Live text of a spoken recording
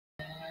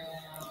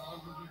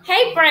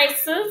Hey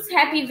Braces,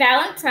 happy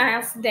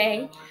Valentine's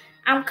Day.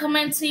 I'm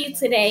coming to you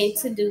today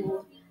to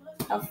do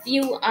a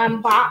few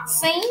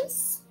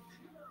unboxings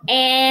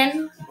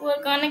and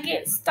we're gonna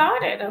get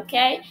started,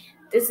 okay?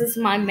 This is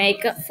my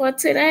makeup for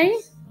today.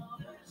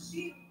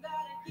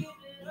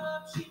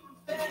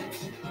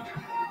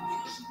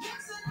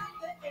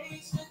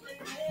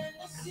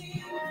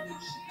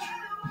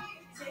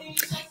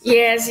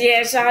 Yes,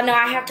 y'all know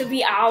I have to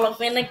be all up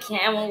in the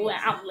camera when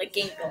I'm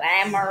looking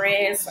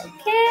glamorous,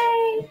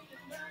 okay?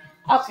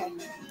 Okay,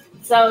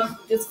 so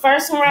this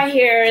first one right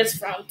here is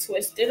from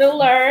Twisted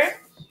Alert.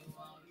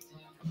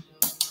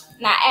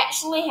 And I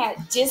actually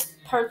had just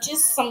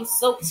purchased some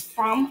soaps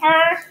from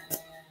her.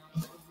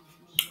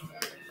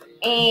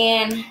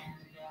 And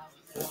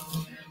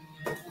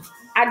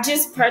I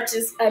just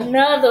purchased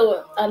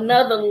another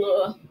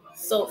little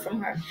soap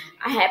from her.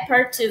 I had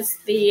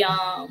purchased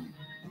the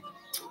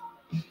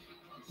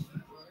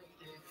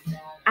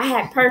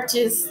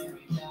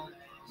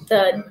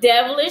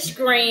Devilish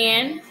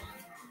Grand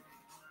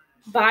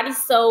body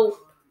soap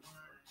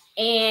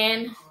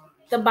and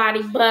the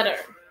body butter.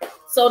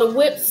 So the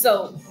whip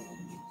soap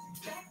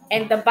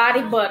and the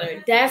body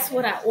butter, that's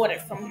what I ordered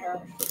from her.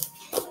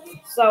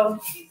 So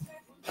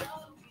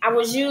I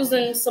was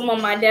using some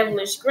of my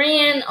Devilish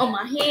Grand on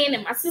my hand,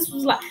 and my sister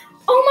was like,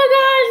 "Oh my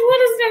gosh,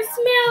 what is that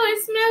smell?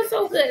 It smells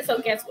so good." So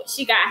guess what?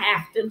 She got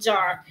half the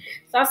jar.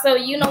 So I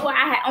said, you know what?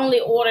 I had only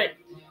ordered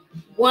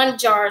one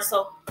jar,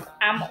 so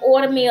I'm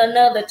ordering me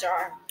another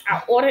jar.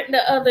 I ordered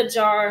the other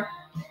jar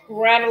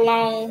right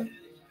along.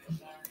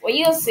 Well,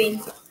 you'll see.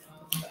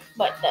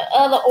 But the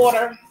other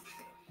order,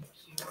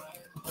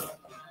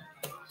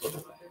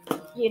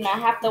 I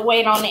have to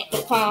wait on it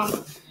to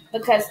come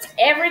because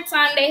every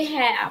time they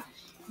have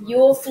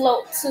You'll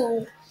Float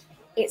 2,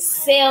 it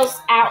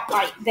sells out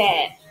like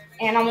that.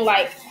 And I'm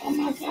like, oh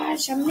my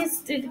gosh, I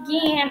missed it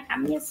again.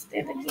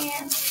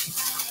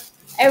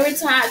 Every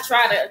time I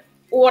try to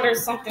order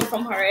something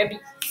from her, it be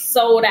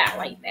sold out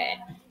like that.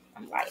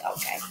 I'm like,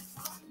 okay,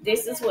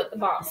 this is what the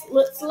box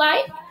looks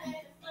like.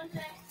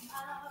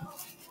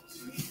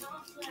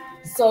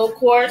 So, of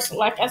course,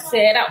 like I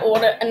said, I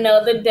ordered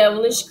another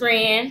Devilish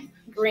Green.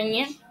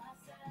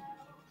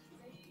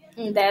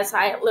 And that's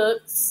how it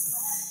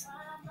looks.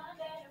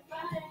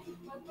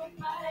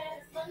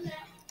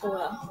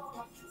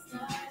 Well,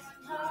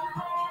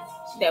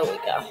 there we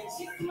go.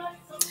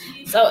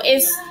 So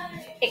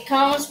it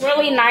comes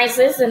really nice.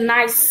 It's a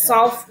nice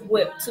soft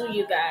whip too,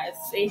 you guys.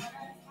 See?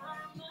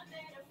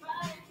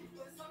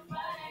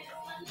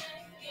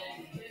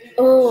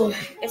 Oh,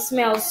 it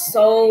smells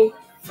so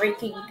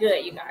freaking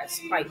good, you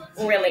guys. Like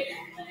really.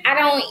 I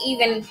don't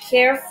even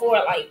care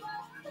for like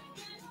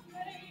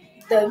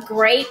the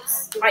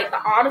grapes, like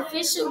the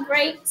artificial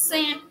grape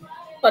scent,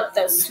 but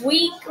the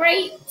sweet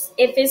grapes,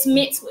 if it's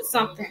mixed with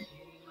something,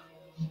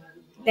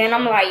 then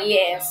I'm like,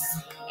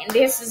 yes. And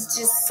this is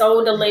just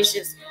so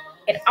delicious.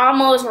 It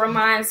almost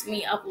reminds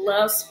me of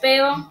Love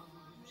Spell,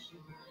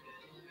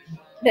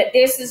 but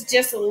this is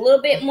just a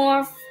little bit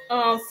more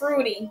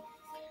fruity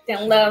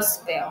than Love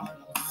Spell.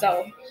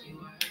 So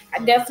I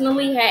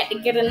definitely had to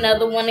get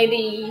another one of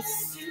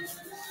these.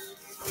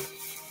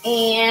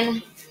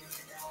 And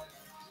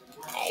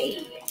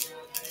hey,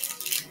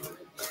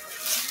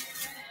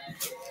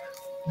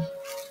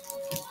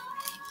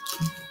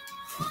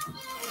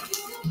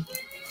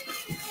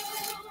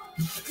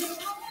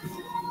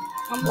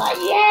 I'm like,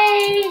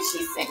 yay!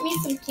 She sent me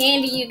some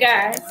candy, you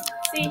guys.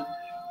 See,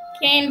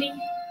 candy.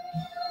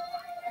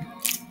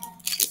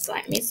 She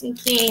sent me some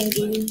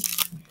candy.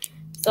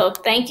 So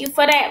thank you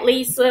for that,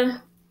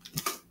 Lisa.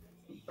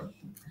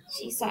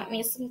 She sent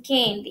me some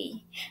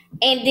candy.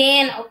 And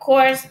then, of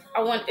course,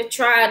 I want to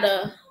try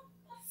the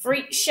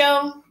Freak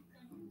Show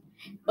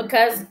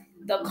because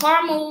the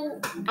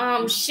caramel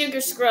sugar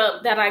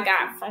scrub that I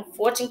got from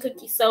Fortune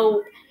Cookie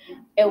Soap,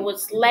 it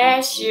was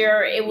last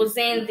year. It was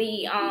in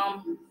the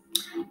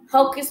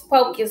Hocus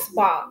Pocus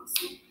box.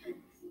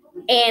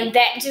 And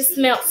that just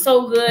smelled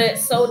so good,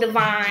 so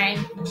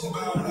divine.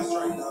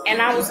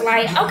 And I was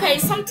like, okay,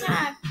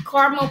 sometimes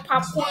caramel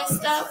popcorn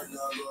stuff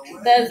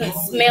doesn't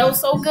smell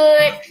so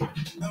good.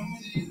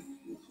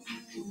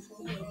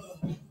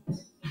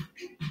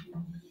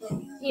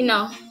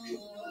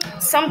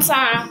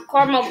 Sometimes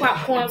caramel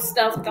popcorn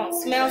stuff don't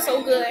smell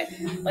so good,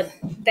 but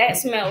that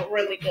smelled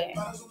really good.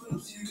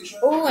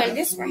 Oh, and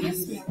this right here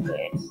smells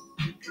good.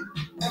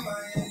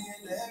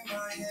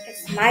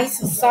 It's nice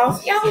and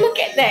soft. Y'all look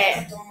at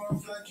that.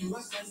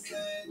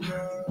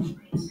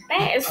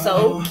 That is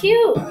so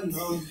cute.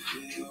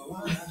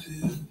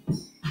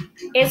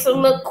 It's a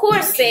little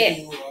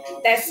corset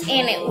that's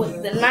in it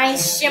with the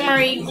nice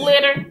shimmery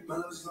glitter.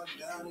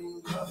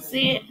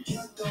 See it?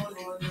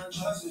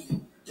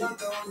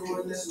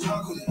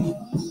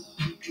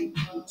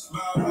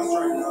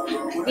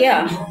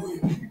 Yeah.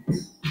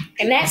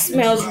 And that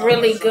smells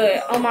really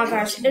good. Oh my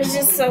gosh. It's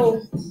just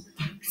so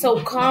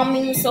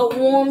calming, so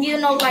warm.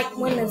 Like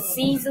when the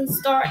seasons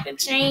start to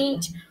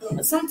change.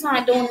 But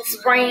sometimes during the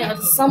spring or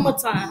the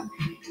summertime,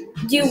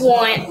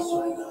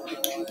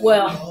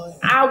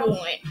 I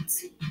want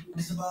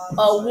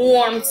a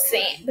warm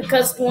scent,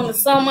 because during the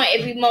summer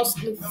it be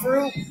mostly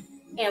fruit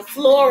and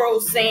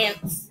floral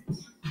scents.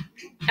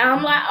 And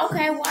I'm like,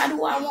 okay, why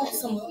do I want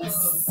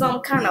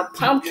some kind of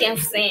pumpkin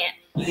scent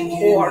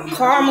or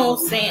caramel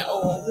scent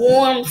or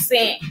warm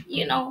scent?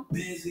 I don't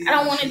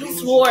want to do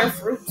floral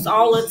fruits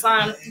all the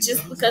time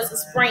just because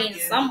it's spring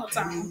and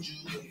summertime.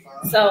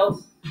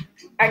 So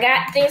I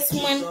got this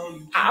one.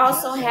 I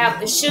also have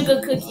the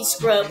sugar cookie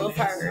scrub of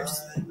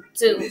hers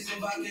too,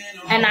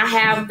 and I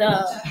have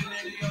the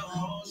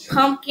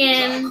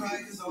pumpkin.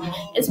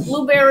 It's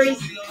blueberry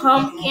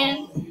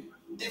pumpkin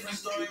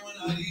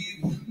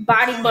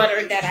body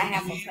butter that I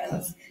have of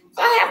hers.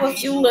 So I have a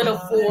few little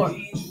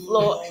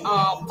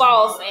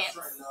fall scents,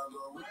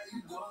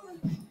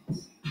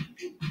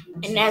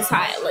 and that's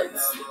how it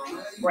looks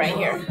right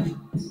here.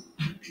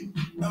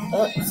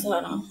 Oops,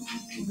 hold on.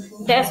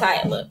 That's how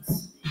it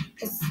looks.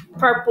 It's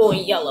purple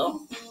and yellow.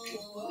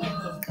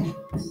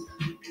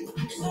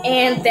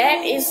 And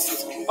that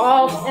is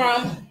all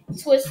from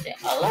Twisted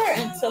Alert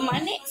until my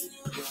next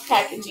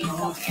packaging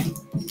comes in.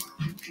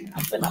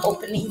 I'm going to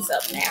open these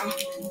up now.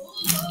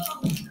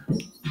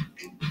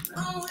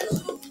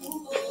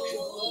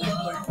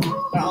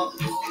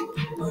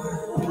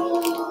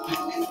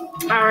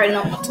 I already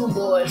know my two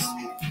boys,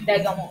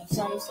 they're going to want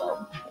some,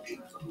 so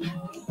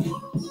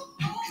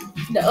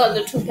the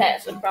other two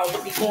packs will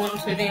probably be going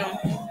to them.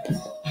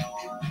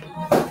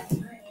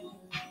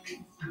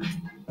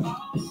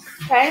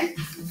 Okay.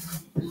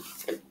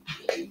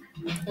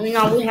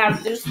 Now we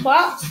have this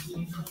box.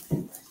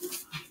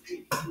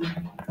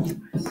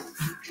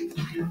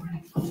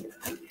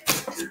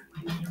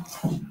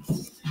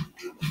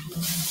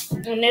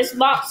 And this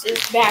box is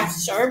Bath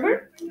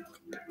Sherbet.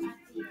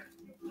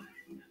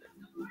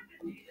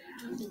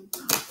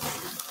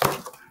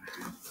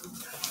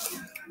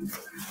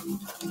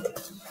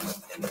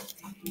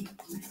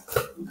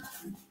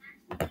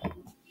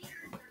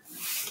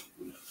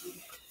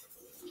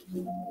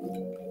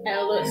 And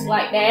it looks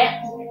like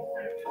that.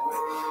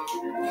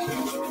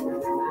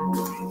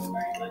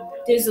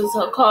 This is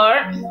her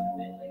card.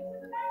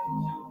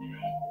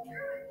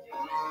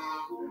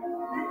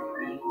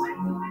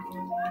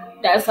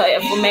 That's her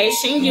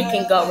information. You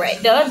can go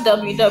right there,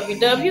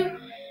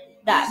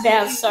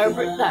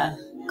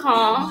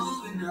 www.bathsherbet.com.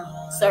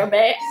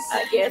 Sherbet,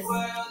 I guess.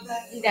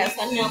 That's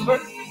her number.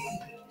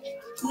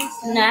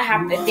 Now I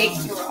have to dig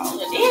through all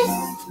of this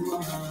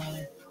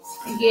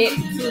to get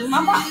to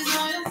my box.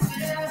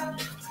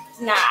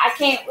 Now I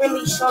can't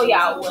really show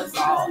y'all what's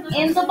all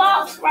in the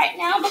box right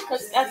now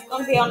because that's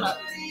going to be on a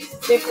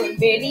different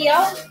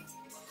video.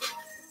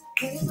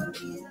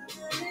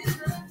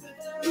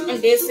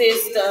 And this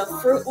is the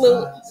Fruit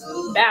Loop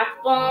bath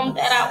bomb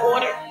that I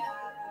ordered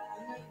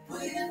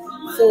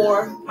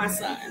for my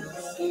son.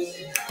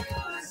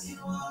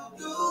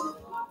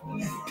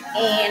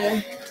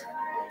 And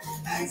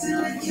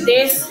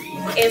this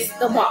is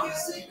the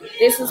box.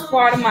 This is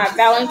part of my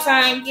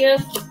Valentine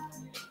gift.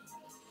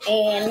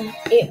 And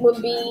it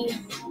will be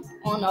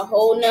on a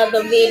whole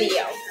nother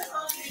video.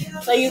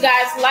 So you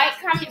guys like,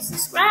 comment,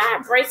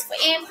 subscribe, brace for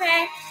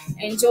impact.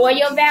 Enjoy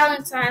your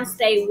Valentine's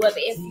Day, whether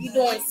if you're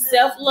doing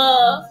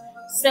self-love,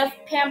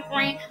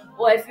 self-pampering,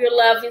 or if you're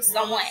loving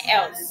someone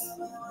else.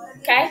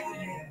 Okay?